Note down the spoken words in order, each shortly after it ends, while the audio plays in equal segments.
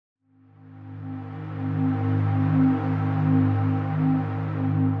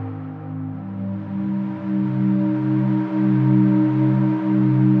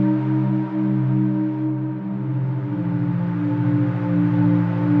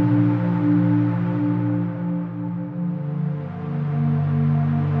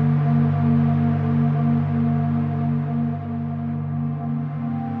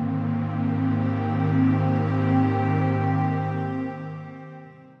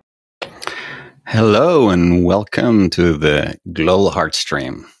Hello and welcome to the Global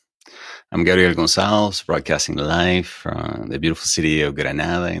Heartstream. I'm Gabriel Gonzalez, broadcasting live from the beautiful city of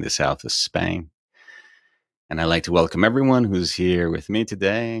Granada in the south of Spain. And I'd like to welcome everyone who's here with me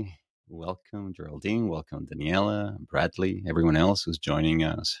today. Welcome, Geraldine. Welcome, Daniela, Bradley, everyone else who's joining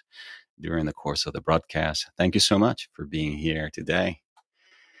us during the course of the broadcast. Thank you so much for being here today.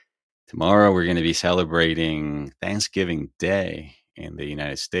 Tomorrow, we're going to be celebrating Thanksgiving Day in the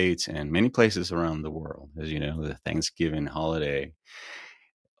United States and many places around the world. As you know, the Thanksgiving holiday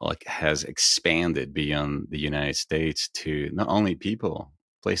has expanded beyond the United States to not only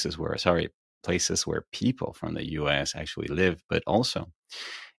places where people from the US actually live, but also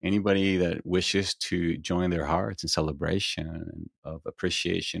anybody that wishes to join their hearts in celebration of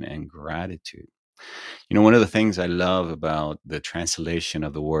appreciation and gratitude. One of the things I love about the translation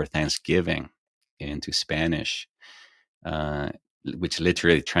of the word Thanksgiving into Spanish, uh, which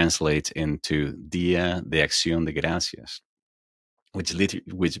literally translates into Dia de Acción de Gracias,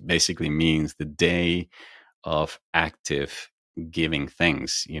 which basically means the day of active giving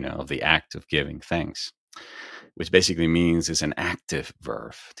thanks, of the act of giving thanks, which basically means is an active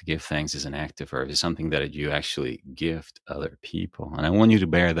verb. To give thanks is an active verb. It's something that you actually gift other people. And I want you to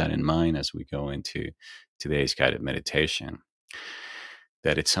bear that in mind as we go into today's guided meditation,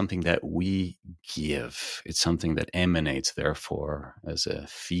 that it's something that we give. It's something that emanates, therefore, as a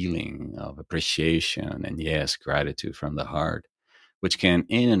feeling of appreciation and, yes, gratitude from the heart, which can,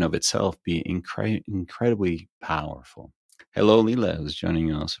 in and of itself, be incredibly powerful. Hello, Lila, who's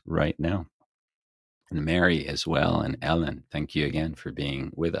joining us right now. And Mary as well, and Ellen, thank you again for being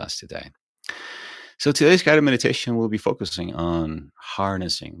with us today. So today's guided meditation will be focusing on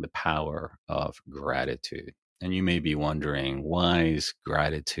harnessing the power of gratitude. And you may be wondering, why is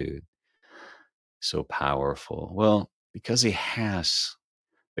gratitude so powerful? Well, because it has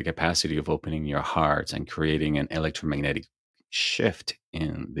the capacity of opening your heart and creating an electromagnetic shift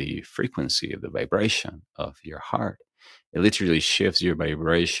in the frequency of the vibration of your heart. It literally shifts your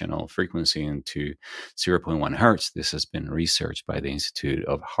vibrational frequency into zero point 0.1 hertz. This has been researched by the Institute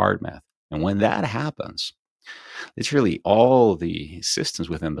of Heart Math. And when that happens, literally all the systems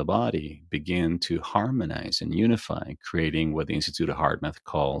within the body begin to harmonize and unify, creating what the Institute of Heart Math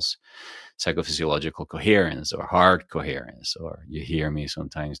calls psychophysiological coherence or heart coherence, or you hear me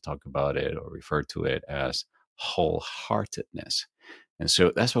sometimes talk about it or refer to it as wholeheartedness. And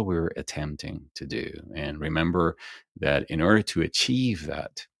so that's what we're attempting to do. And remember that in order to achieve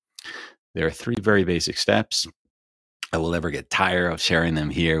that, there are three very basic steps. I will never get tired of sharing them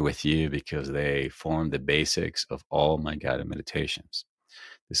here with you because they form the basics of all my guided meditations.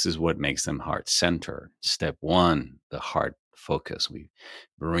 This is what makes them heart-centered. Step one, the heart focus. We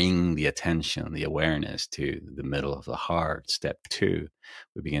bring the attention, the awareness to the middle of the heart. Step two,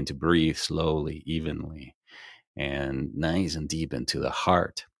 we begin to breathe slowly, evenly, and nice and deep into the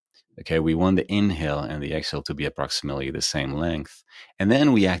heart. Okay, we want the inhale and the exhale to be approximately the same length. And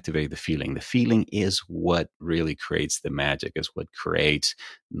then we activate the feeling. The feeling is what really creates the magic, is what creates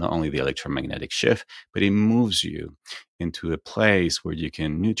not only the electromagnetic shift, but it moves you into a place where you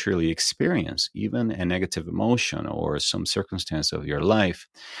can neutrally experience even a negative emotion or some circumstance of your life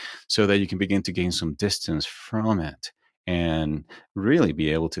so that you can begin to gain some distance from it and really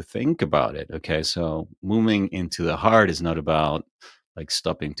be able to think about it. Okay, so moving into the heart is not about like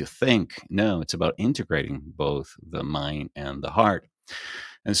stopping to think. No, it's about integrating both the mind and the heart.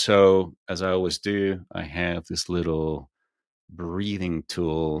 And so, as I always do, I have this little breathing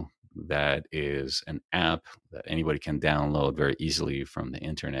tool that is an app that anybody can download very easily from the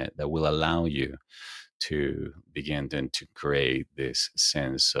internet that will allow you to begin then to create this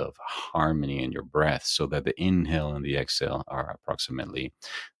sense of harmony in your breath so that the inhale and the exhale are approximately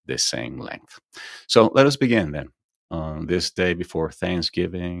the same length. So let us begin then on this day before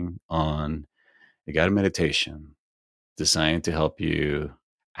Thanksgiving on a guided meditation designed to help you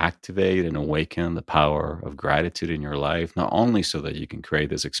activate and awaken the power of gratitude in your life, not only so that you can create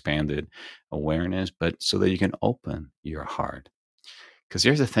this expanded awareness, but so that you can open your heart. Because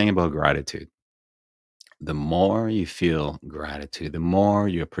here's the thing about gratitude. The more you feel gratitude, the more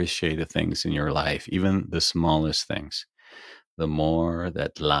you appreciate the things in your life, even the smallest things, the more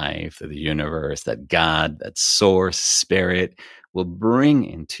that life, that the universe, that God, that source, spirit will bring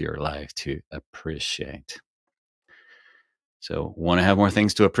into your life to appreciate. So, want to have more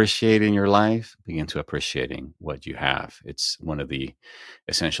things to appreciate in your life? Begin to appreciating what you have. It's one of the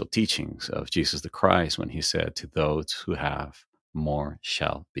essential teachings of Jesus the Christ when he said, "To those who have, more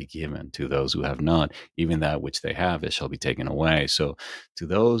shall be given. To those who have not, even that which they have, it shall be taken away." So, to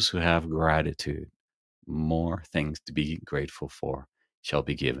those who have gratitude, more things to be grateful for shall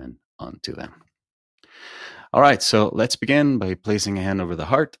be given unto them. All right, so let's begin by placing a hand over the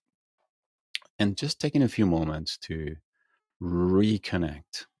heart and just taking a few moments to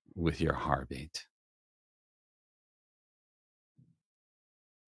reconnect with your heartbeat.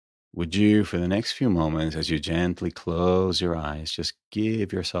 Would you, for the next few moments, as you gently close your eyes, just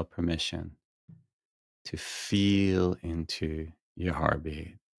give yourself permission to feel into your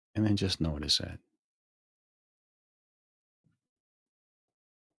heartbeat and then just notice it?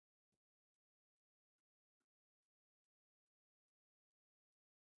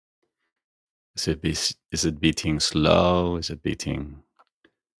 Is it beating slow? Is it beating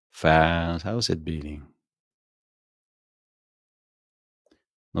fast? How is it beating?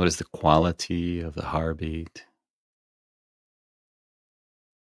 Notice the quality of the heartbeat.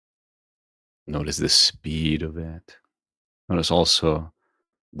 Notice the speed of it. Notice also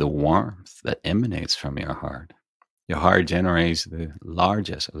the warmth that emanates from your heart. Your heart generates the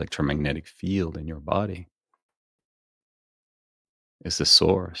largest electromagnetic field in your body. It's the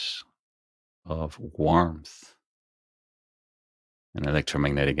source of warmth and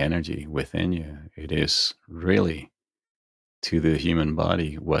electromagnetic energy within you. It is really to the human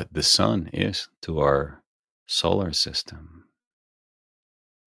body what the sun is to our solar system.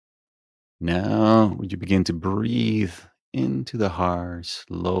 Now, would you begin to breathe into the heart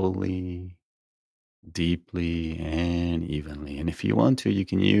slowly, deeply, and evenly? And if you want to, you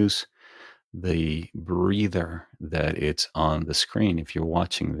can use the breather that it's on the screen if you're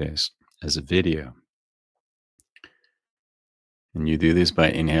watching this as a video. And you do this by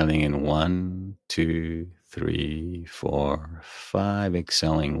inhaling in 1, 2, 3, 4, 5,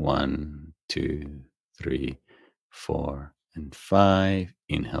 exhaling 1, 2, 3, 4, and 5.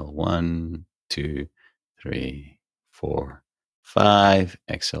 Inhale 1, 2, 3, 4, 5.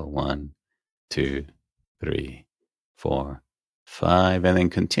 Exhale 1, 2, 3, 4, 5. And then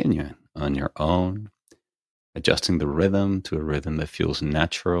continue on your own, adjusting the rhythm to a rhythm that feels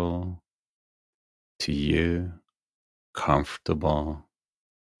natural to you, comfortable,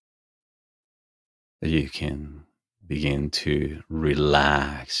 that you can begin to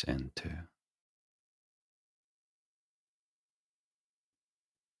relax into.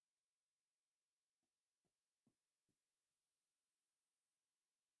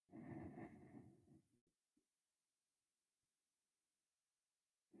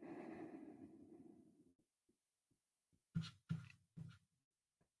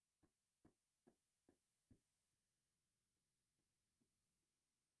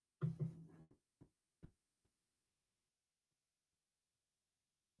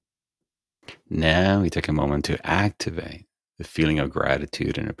 Now we take a moment to activate the feeling of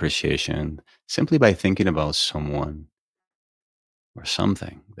gratitude and appreciation simply by thinking about someone or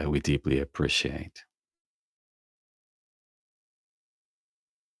something that we deeply appreciate.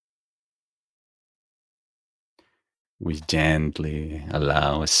 We gently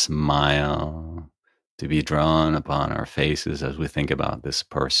allow a smile to be drawn upon our faces as we think about this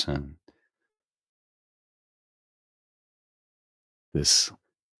person, this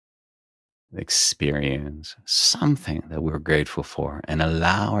experience, something that we're grateful for, and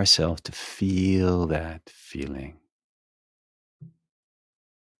allow ourselves to feel that feeling.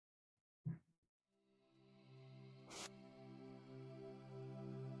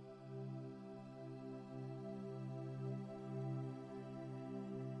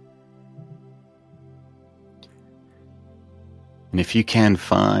 And if you can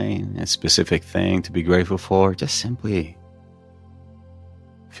find a specific thing to be grateful for, just simply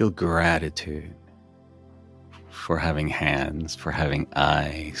feel gratitude for having hands, for having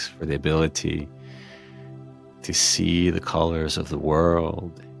eyes, for the ability to see the colors of the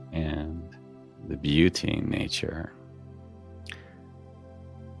world and the beauty in nature,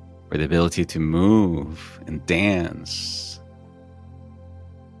 for the ability to move and dance,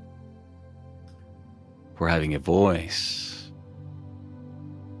 for having a voice.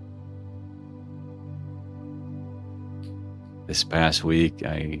 This past week,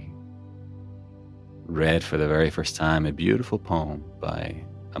 I read for the very first time a beautiful poem by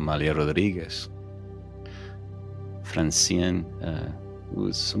Amalia Rodriguez. Francine, who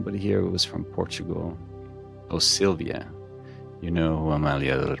was somebody here who was from Portugal. Oh, Sylvia. You know who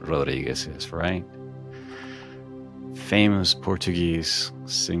Amalia Rodriguez is, right? Famous Portuguese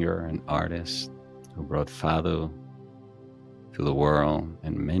singer and artist who brought fado to the world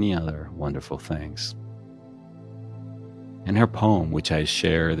and many other wonderful things. And her poem, which I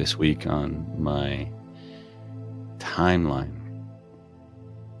share this week on my timeline,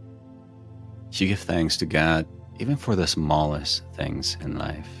 she gives thanks to God even for the smallest things in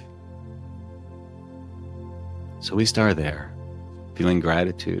life. So we start there. feeling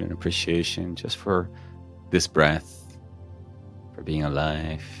gratitude and appreciation just for this breath, for being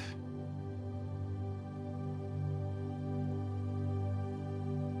alive.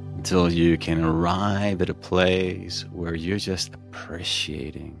 Until you can arrive at a place where you're just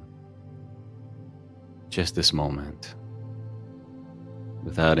appreciating just this moment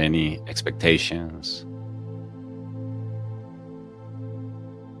without any expectations.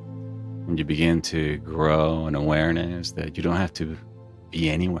 And you begin to grow an awareness that you don't have to be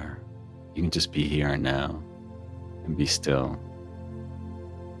anywhere. You can just be here and now and be still.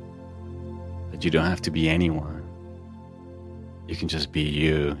 That you don't have to be anyone. You can just be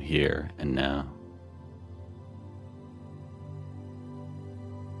you here and now.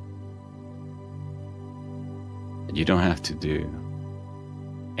 And you don't have to do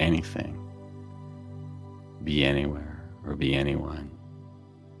anything, be anywhere or be anyone.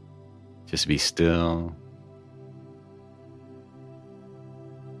 Just be still,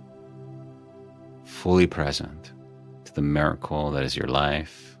 fully present to the miracle that is your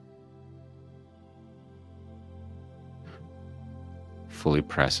life, fully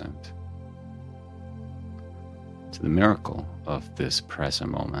present to the miracle of this present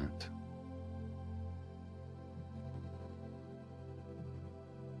moment.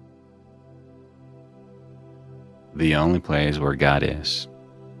 The only place where God is.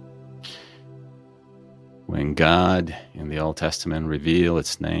 When God in the Old Testament revealed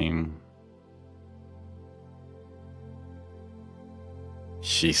its name,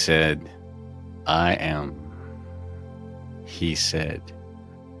 she said, I am. He said,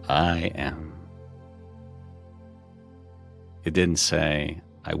 I am. It didn't say,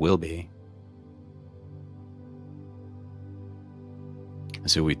 I will be. And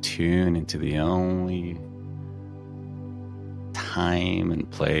so we tune into the only time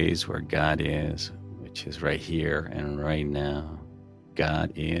and place where God is, which is right here and right now.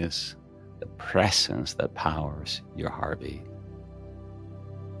 God is the presence that powers your heartbeat.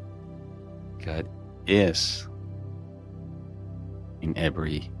 God is in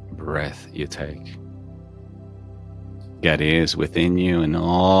every breath you take. God is within you and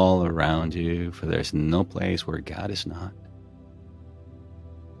all around you, for there's no place where God is not.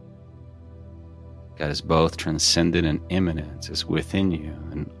 God is both transcendent and immanent, is within you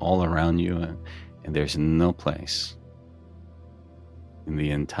and all around you, and there's no place in the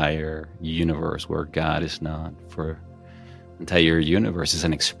entire universe where God is not, for the entire universe is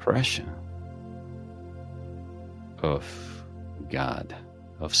an expression of God,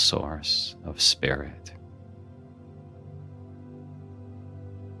 of Source, of Spirit.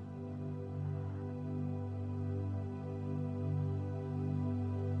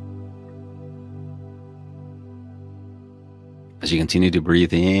 As you continue to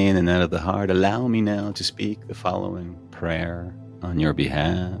breathe in and out of the heart, allow me now to speak the following prayer on your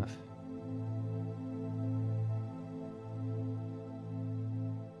behalf.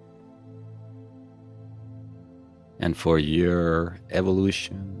 And for your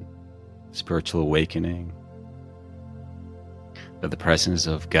evolution, spiritual awakening, that the presence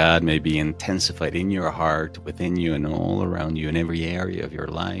of God may be intensified in your heart, within you, and all around you in every area of your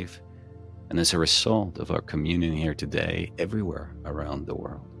life. And as a result of our communion here today, everywhere around the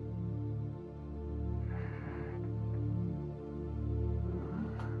world.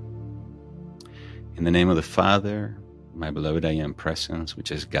 In the name of the Father, my beloved I am presence, which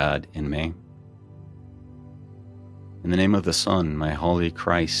is God in me. In the name of the Son, my holy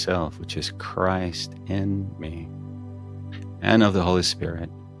Christ self, which is Christ in me. And of the Holy Spirit,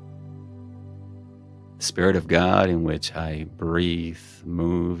 the Spirit of God in which I breathe,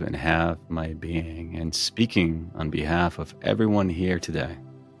 move, and have my being, and speaking on behalf of everyone here today.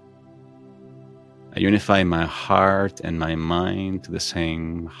 I unify my heart and my mind to the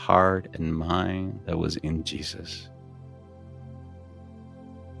same heart and mind that was in Jesus.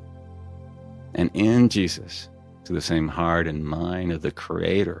 And in Jesus, to the same heart and mind of the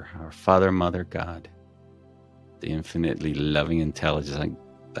Creator, our Father, Mother, God, the infinitely loving intelligence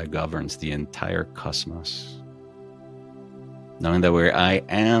that governs the entire cosmos. Knowing that where I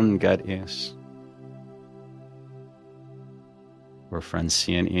am, God is. Where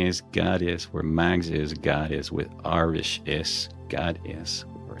Francine is, God is. Where Max is, God is. Where Arish is, God is.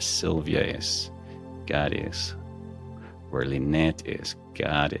 Where Sylvia is, God is. Where Lynette is,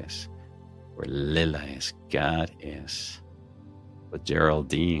 God is. Where Lila is, God is. Where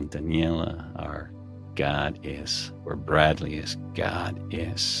Geraldine, Daniela are, God is. Where Bradley is, God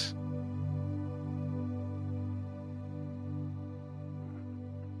is.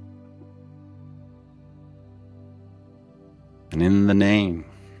 And in the name,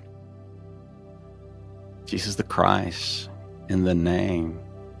 Jesus the Christ, in the name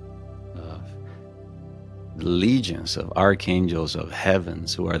of the legions of archangels of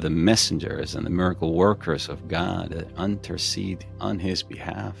heavens who are the messengers and the miracle workers of God that intercede on his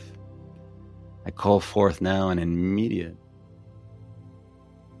behalf. I call forth now an immediate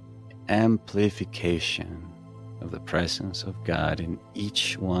amplification of the presence of God in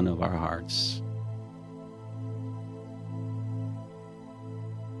each one of our hearts.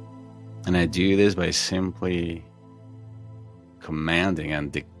 And I do this by simply commanding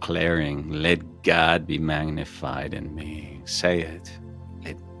and declaring, let God be magnified in me. Say it.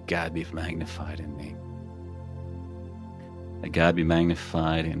 Let God be magnified in me. Let God be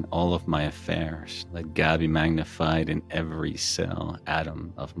magnified in all of my affairs. Let God be magnified in every cell,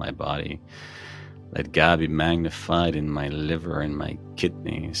 atom of my body. Let God be magnified in my liver and my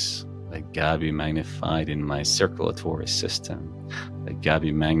kidneys. Let God be magnified in my circulatory system. Let God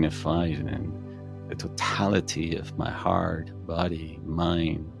be magnified in the totality of my heart, body,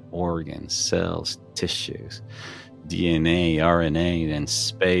 mind, organs, cells, tissues, DNA, RNA, and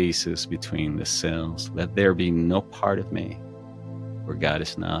spaces between the cells. Let there be no part of me where God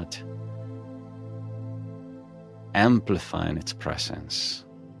is not amplifying its presence,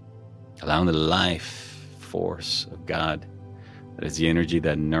 allowing the life force of God, that is the energy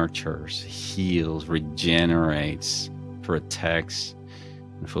that nurtures, heals, regenerates, protects,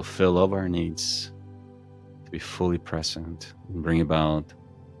 and fulfill all of our needs, to be fully present and bring about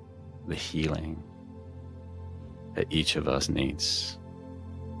the healing that each of us needs.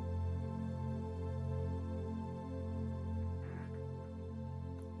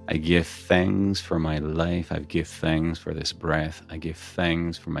 I give thanks for my life. I give thanks for this breath. I give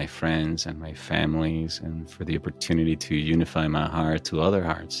thanks for my friends and my families and for the opportunity to unify my heart to other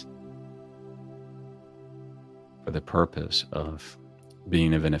hearts for the purpose of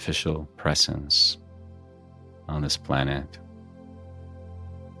being a beneficial presence on this planet.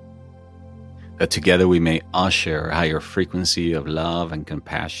 That together we may usher a higher frequency of love and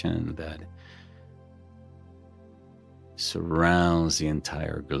compassion that surrounds the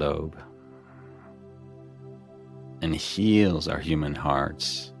entire globe and heals our human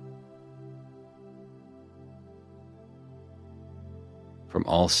hearts from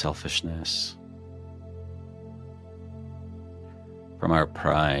all selfishness, from our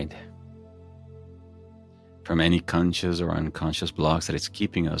pride, from any conscious or unconscious blocks that it's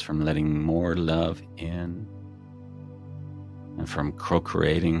keeping us from letting more love in, and from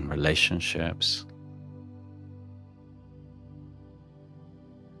co-creating relationships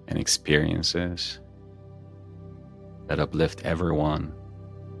and experiences that uplift everyone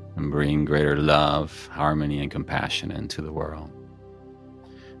and bring greater love, harmony, and compassion into the world.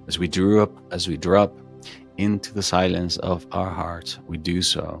 As we drop into the silence of our hearts, we do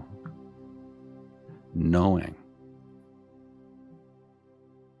so knowing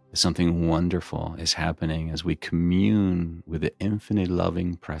that something wonderful is happening as we commune with the infinite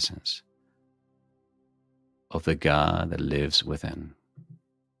loving presence of the God that lives within.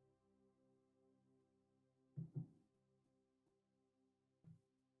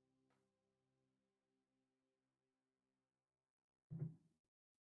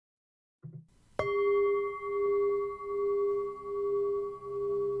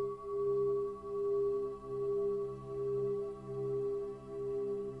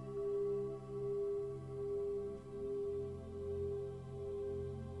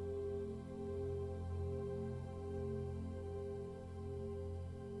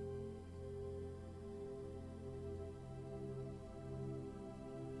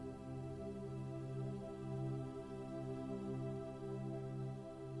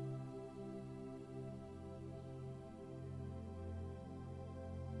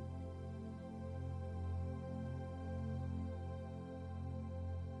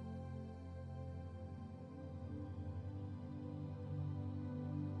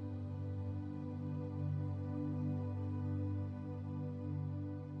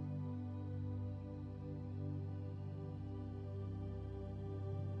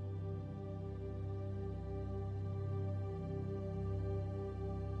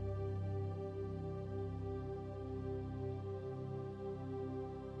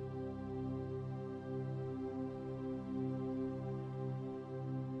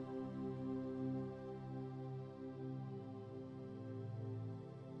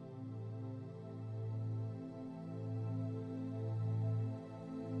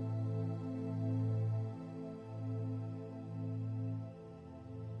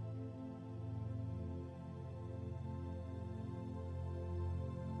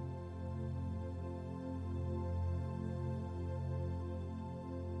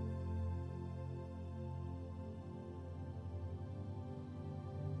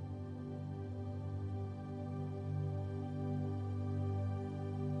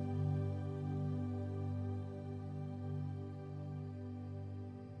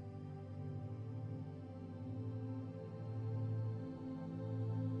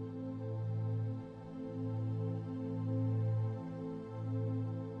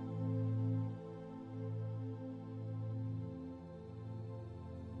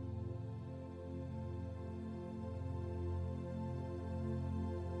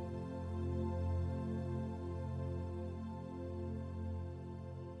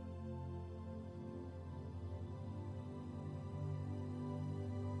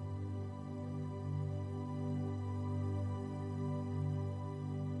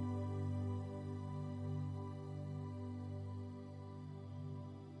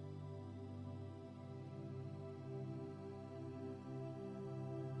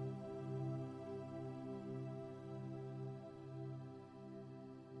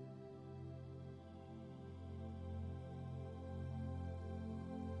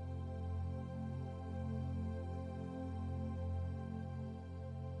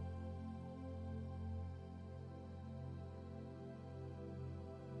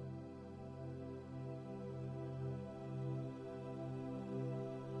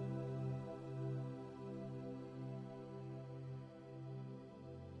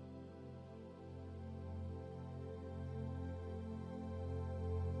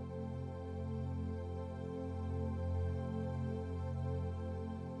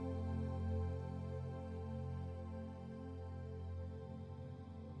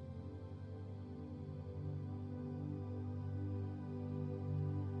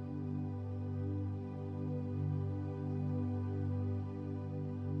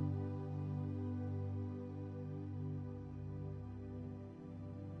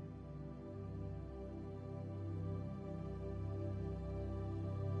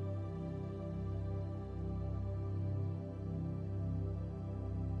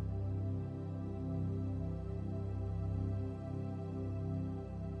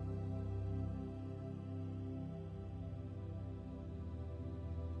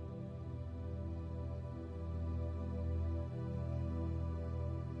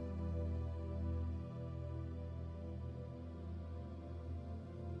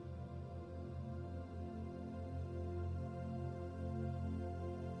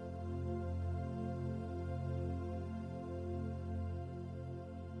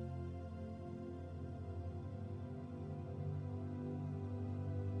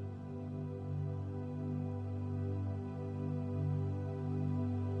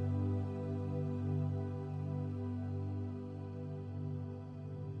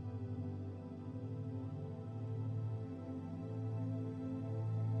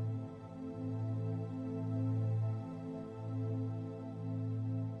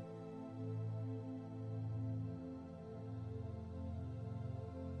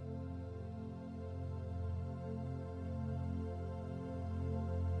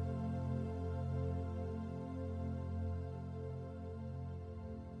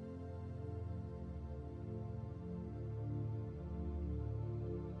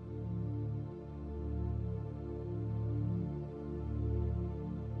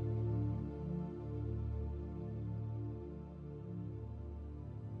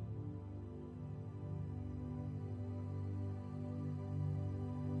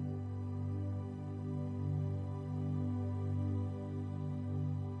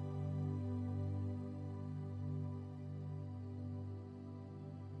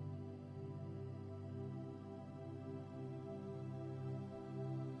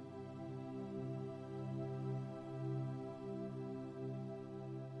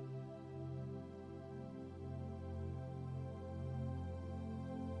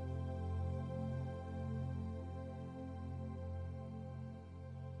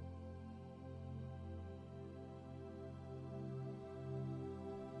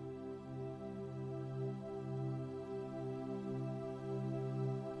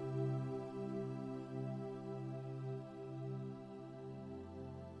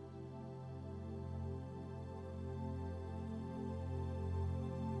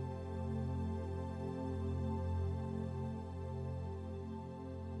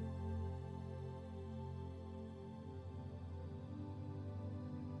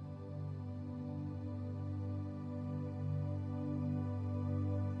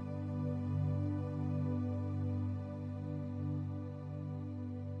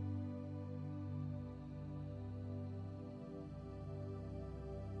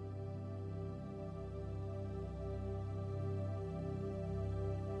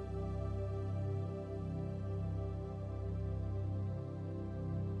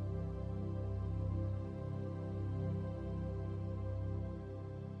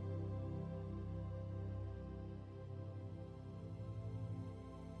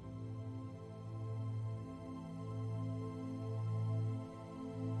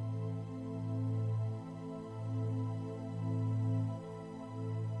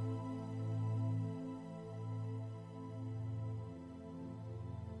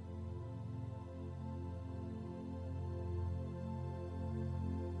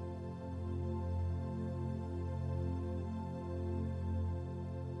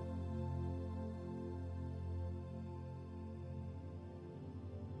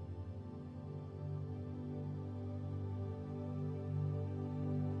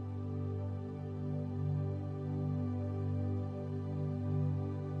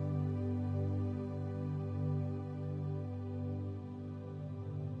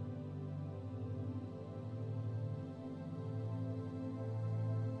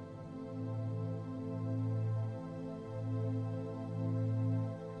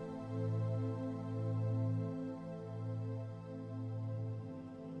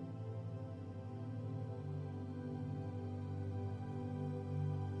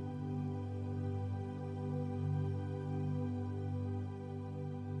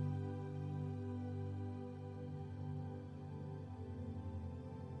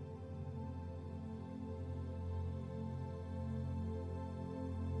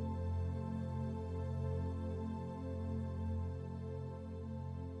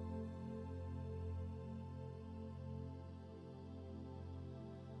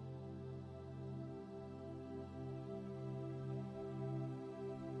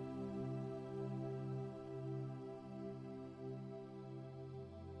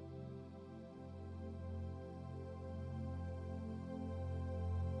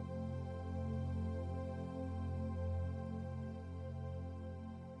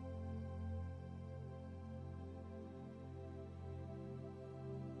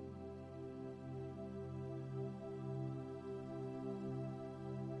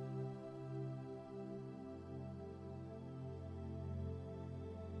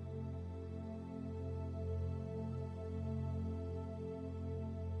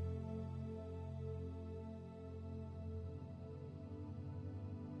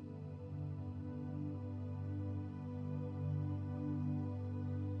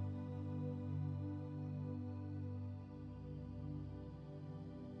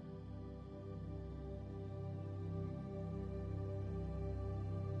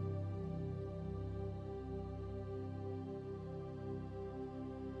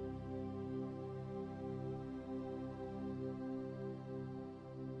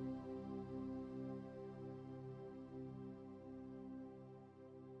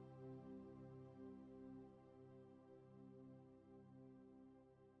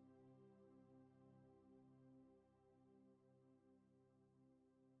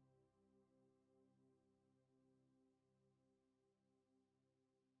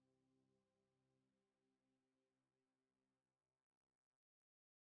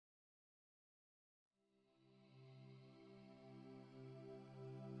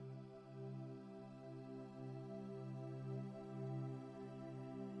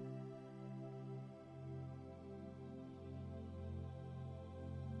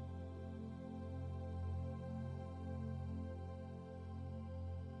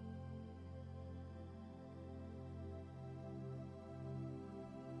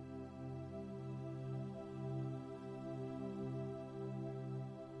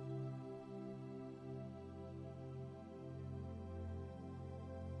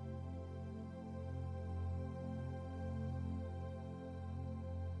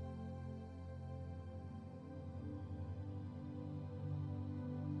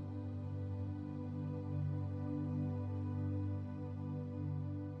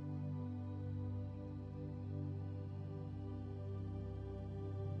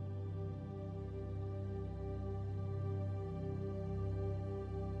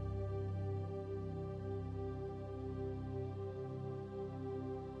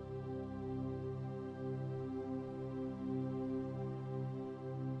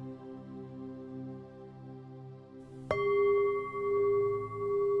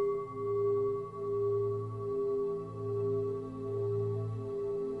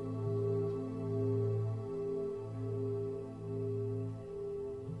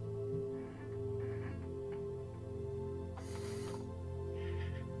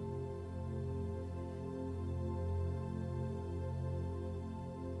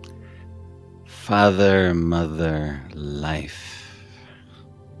 Father, Mother, Life,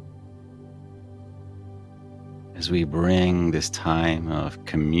 as we bring this time of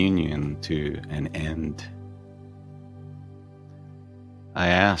communion to an end, I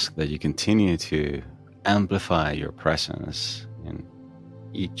ask that you continue to amplify your presence in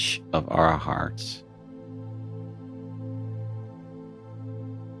each of our hearts.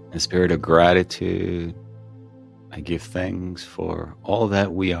 In spirit of gratitude, I give thanks for all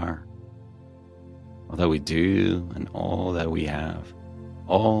that we are, all that we do, and all that we have,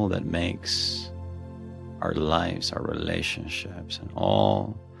 all that makes our lives, our relationships, and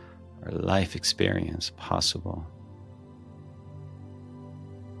all our life experience possible.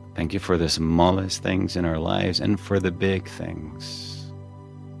 Thank you for the smallest things in our lives and for the big things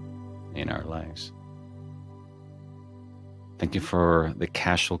in our lives. Thank you for the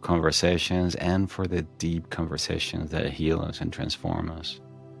casual conversations and for the deep conversations that heal us and transform us.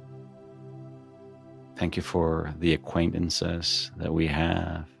 Thank you for the acquaintances that we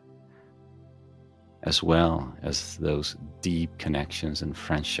have, as well as those deep connections and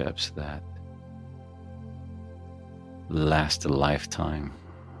friendships that last a lifetime.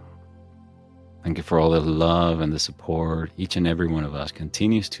 Thank you for all the love and the support each and every one of us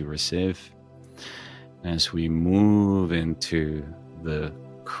continues to receive as we move into the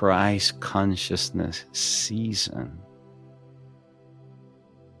Christ consciousness season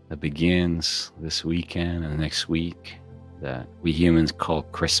that begins this weekend and next week, that we humans call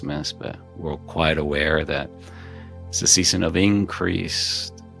Christmas, but we're quite aware that it's a season of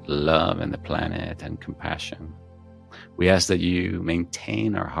increased love in the planet and compassion. We ask that you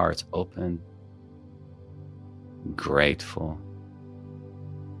maintain our hearts open, grateful,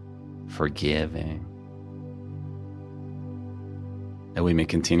 forgiving, that we may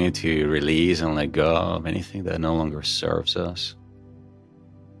continue to release and let go of anything that no longer serves us.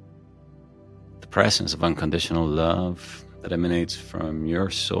 The presence of unconditional love that emanates from your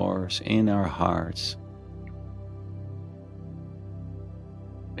source in our hearts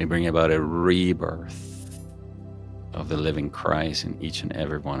may bring about a rebirth of the living Christ in each and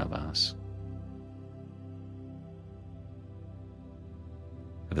every one of us.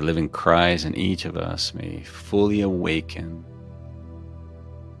 That the living Christ in each of us may fully awaken,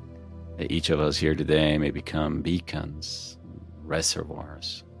 that each of us here today may become beacons,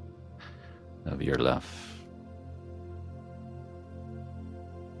 reservoirs of your love.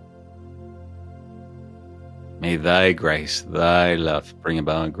 May thy grace, thy love bring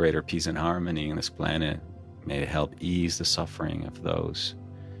about greater peace and harmony in this planet. May it help ease the suffering of those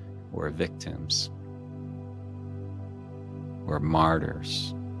who are victims, who are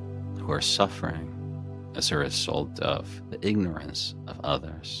martyrs, who are suffering as a result of the ignorance of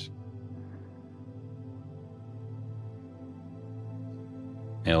others.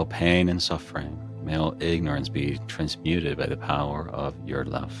 May all pain and suffering, may all ignorance be transmuted by the power of your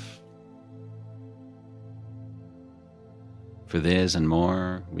love. For this and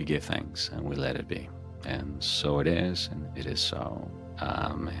more, we give thanks and we let it be. And so it is, and it is so.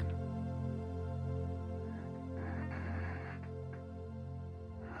 Amen.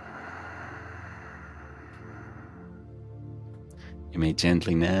 You may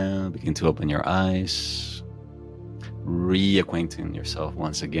gently now begin to open your eyes, reacquainting yourself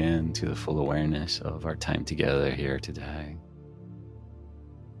once again to the full awareness of our time together here today.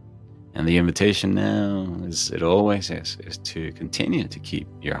 And the invitation now, as it always is to continue to keep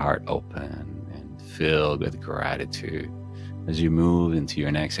your heart open and filled with gratitude as you move into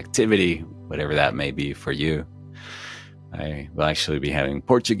your next activity, whatever that may be for you. I will actually be having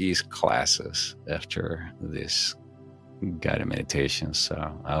Portuguese classes after this guided meditation,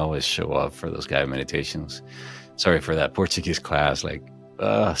 so I always show up for those guided meditations. Sorry for that Portuguese class,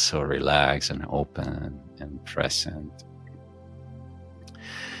 so relaxed and open and present.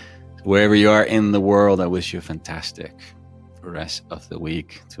 Wherever you are in the world, I wish you a fantastic rest of the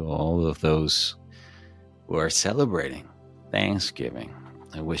week. To all of those who are celebrating Thanksgiving,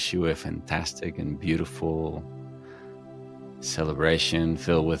 I wish you a fantastic and beautiful celebration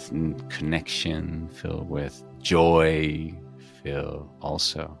filled with connection, filled with joy, filled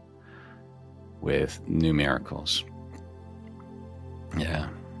also with new miracles. Yeah.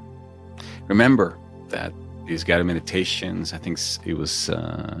 Remember that these guided meditations, I think it was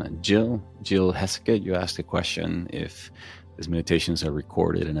Jill Heskett, you asked a question if these meditations are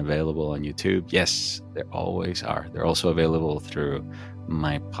recorded and available on YouTube. Yes, they always are. They're also available through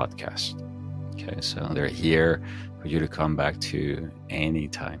my podcast. Okay, so they're here for you to come back to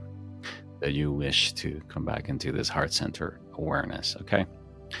anytime that you wish to come back into this heart center awareness. Okay.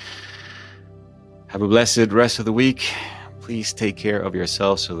 Have a blessed rest of the week. Please take care of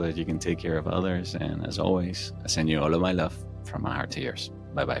yourself so that you can take care of others. And as always, I send you all of my love from my heart to yours.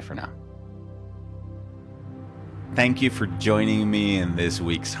 Bye-bye for now. Thank you for joining me in this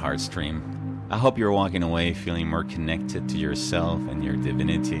week's Heartstream. I hope you're walking away feeling more connected to yourself and your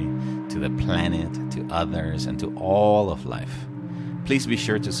divinity, to the planet, to others, and to all of life. Please be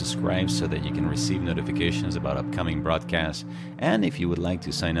sure to subscribe so that you can receive notifications about upcoming broadcasts. And if you would like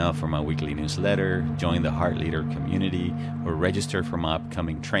to sign up for my weekly newsletter, join the Heart Leader community, or register for my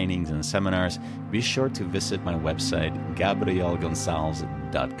upcoming trainings and seminars, be sure to visit my website,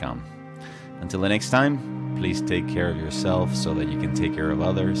 gabrielgonzalez.com. Until the next time, please take care of yourself so that you can take care of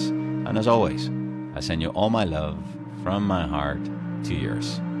others. And as always, I send you all my love from my heart to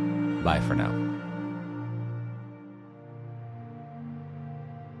yours. Bye for now.